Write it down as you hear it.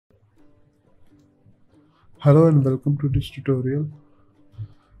Hello and welcome to this tutorial.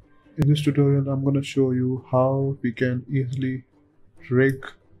 In this tutorial, I'm going to show you how we can easily rig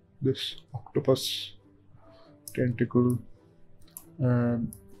this octopus tentacle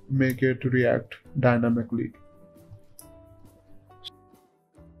and make it react dynamically.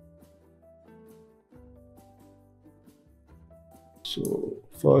 So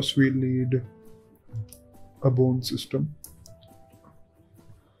first we'll need a bone system.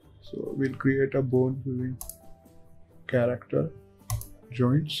 So we'll create a bone using character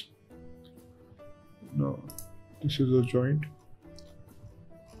joints. Now this is a joint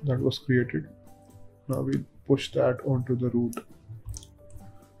that was created. Now we'll push that onto the root.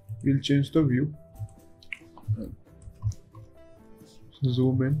 We'll change the view,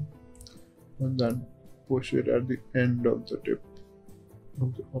 zoom in, and then push it at the end of the tip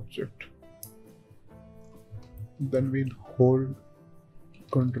of the object. Then we'll hold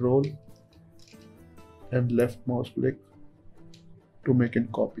Control and left mouse click to make it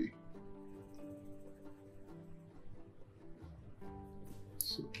copy.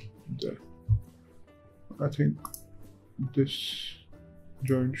 So there. I think this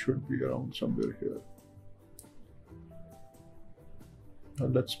joint should be around somewhere here. Now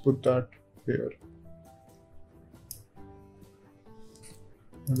let's put that here.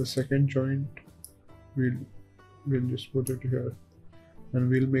 And the second joint we'll just put it here. And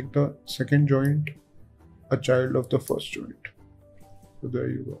we'll make the second joint a child of the first joint. So there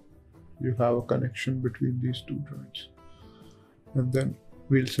you go. You have a connection between these two joints. And then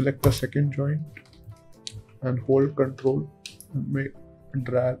we'll select the second joint and hold Control and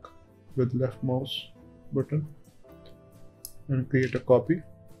drag with left mouse button and create a copy.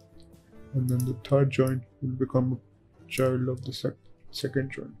 And then the third joint will become a child of the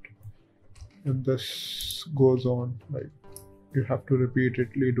second joint. And this goes on, like you have to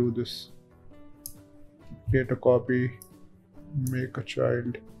repeatedly do this. Create a copy, make a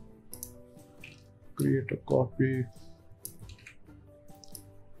child, create a copy,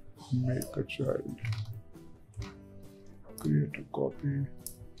 make a child, create a copy,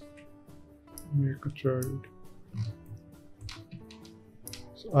 make a child.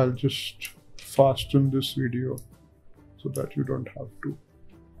 So I'll just fasten this video so that you don't have to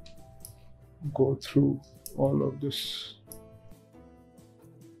go through all of this.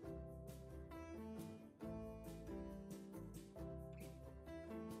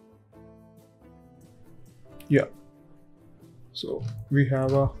 Yeah, so we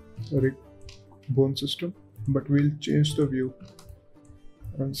have a bone system, but we'll change the view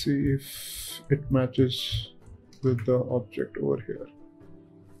and see if it matches with the object over here.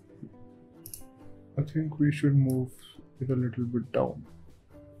 I think we should move it a little bit down.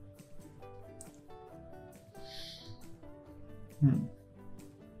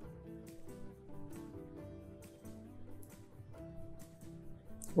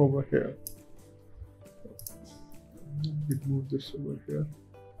 Over here. We'll move this over here.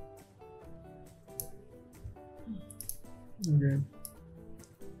 Again.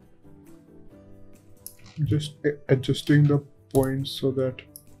 Just adjusting the points so that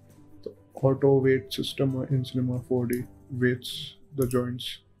the auto weight system in Cinema 4D weights the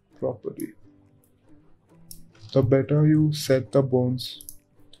joints properly. The better you set the bones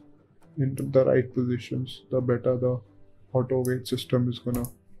into the right positions, the better the auto weight system is gonna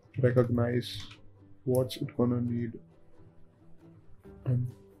recognize what's it gonna need and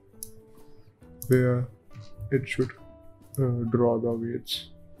where it should draw the weights.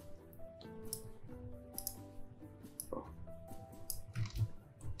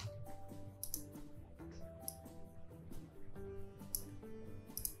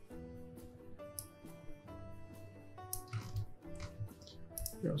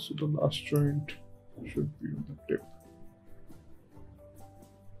 Yeah, so the last joint should be on the tip.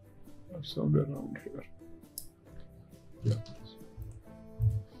 Somewhere around here. Yeah.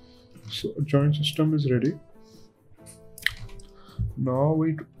 So a joint system is ready. Now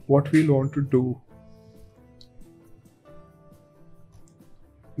what we'll want to do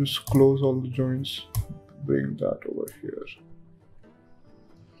is close all the joints, bring that over here.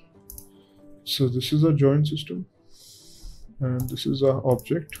 So this is a joint system and this is our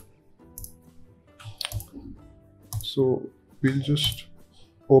object. So we'll just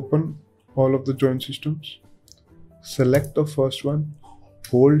open all of the joint systems, select the first one,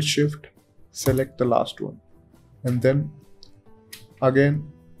 hold shift, select the last one, and then again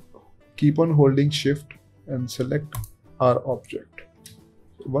keep on holding shift and select our object.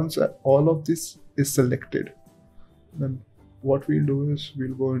 Once all of this is selected, then what we'll do is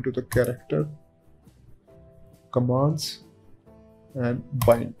we'll go into the character, commands, and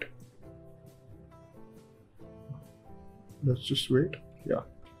bind. let's just wait. Yeah,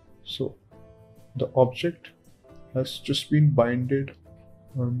 so the object has just been binded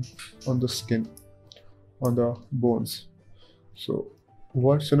on the skin, on the bones. So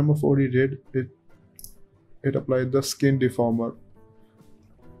what Cinema 4D did, it applied the skin deformer,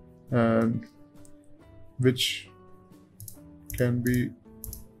 and which can be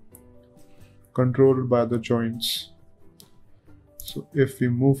controlled by the joints. So if we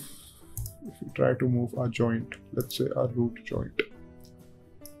try to move our joint, let's say our root joint,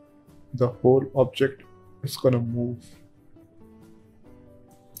 the whole object is gonna move.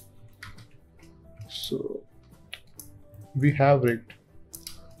 So we have rigged,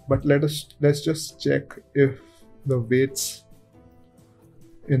 but let's just check if the weights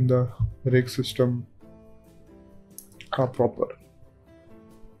in the rig system are proper.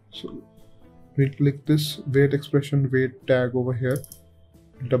 So we'll click this weight expression weight tag over here,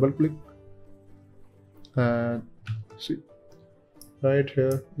 double click, and see right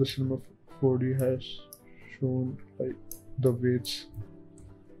here the Cinema 4D has shown like the weights,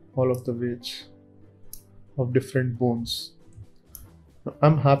 all of the weights of different bones.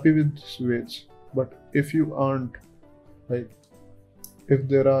 I'm happy with these weights, but if you aren't, like if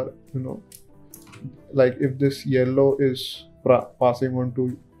there are, like if this yellow is passing on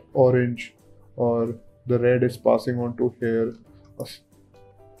to orange, or the red is passing on to here, or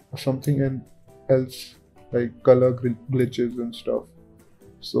something else, like color glitches and stuff,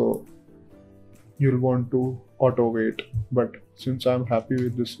 so you'll want to auto weight. But since I'm happy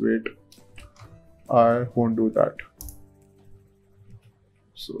with this weight, I won't do that.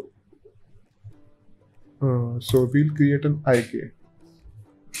 So we'll create an IK.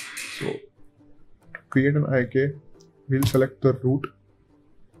 So to create an IK, we'll select the root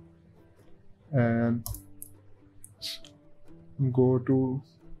and go to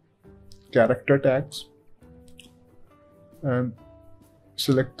character tags and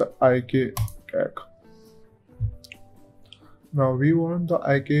select the IK tag. Now we want the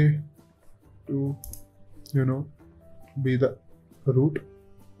IK to be the root,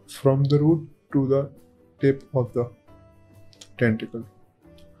 from the root to the tip of the tentacle.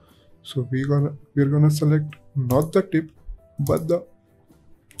 So we're gonna select not the tip but the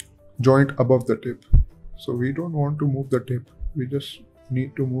joint above the tip. So we don't want to move the tip, we just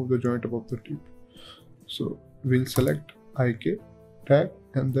need to move the joint above the tip. So we'll select IK tag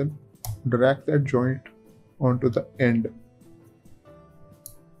and then drag that joint onto the end.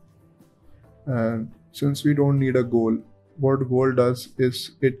 And since we don't need a goal, what goal does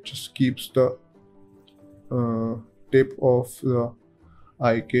is it just keeps the tip of the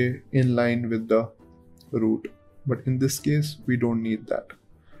IK in line with the root. But in this case, we don't need that.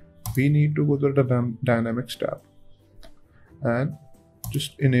 We need to go to the dynamics tab and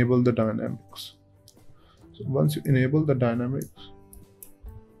just enable the dynamics. So once you enable the dynamics,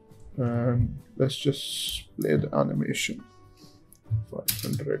 and let's just play the animation,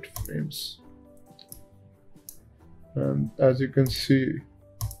 500 frames. And as you can see,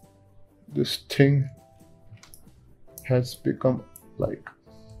 this thing has become like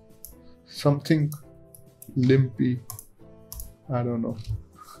something limpy. I don't know.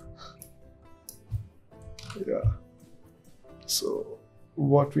 Yeah. So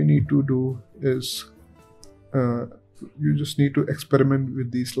what we need to do is you just need to experiment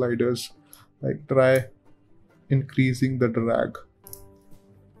with these sliders. Like try increasing the drag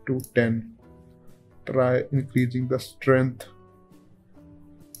to 10. Try increasing the strength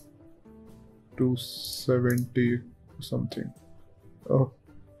to 70 or something. Oh,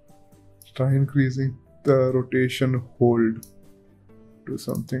 try increasing the rotation hold to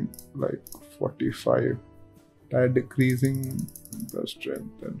something like 45. Try decreasing the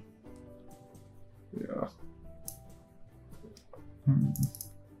strength, and yeah.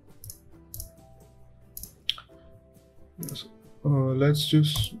 Yes. Let's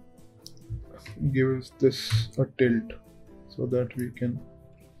just give this a tilt so that we can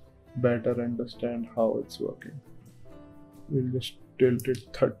better understand how it's working. We'll just tilt it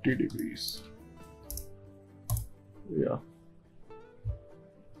 30 degrees. Yeah.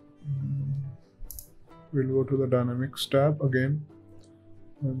 We'll go to the dynamics tab again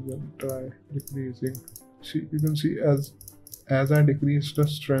and then try decreasing. See, you can see as I decrease the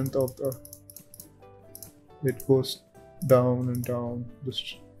strength of it goes down and down. The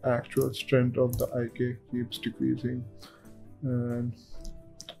actual strength of the IK keeps decreasing, and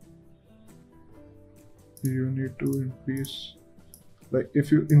you need to increase, like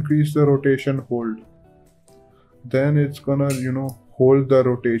if you increase the rotation hold, then it's gonna hold the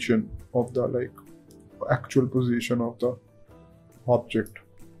rotation of the like actual position of the object.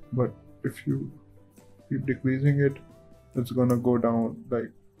 But if you keep decreasing it, it's gonna go down.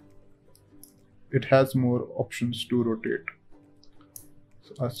 Like, it has more options to rotate.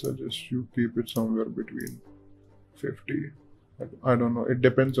 So I suggest you keep it somewhere between 50. I don't know, it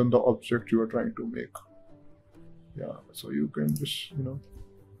depends on the object you are trying to make. Yeah, so you can just,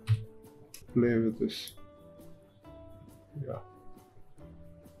 play with this. Yeah,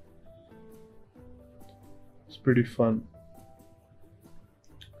 it's pretty fun.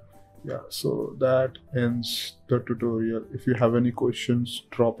 Yeah, so that ends the tutorial. If you have any questions,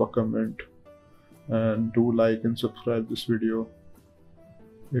 drop a comment, and do like and subscribe this video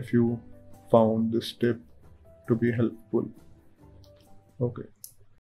if you found this tip to be helpful. Okay.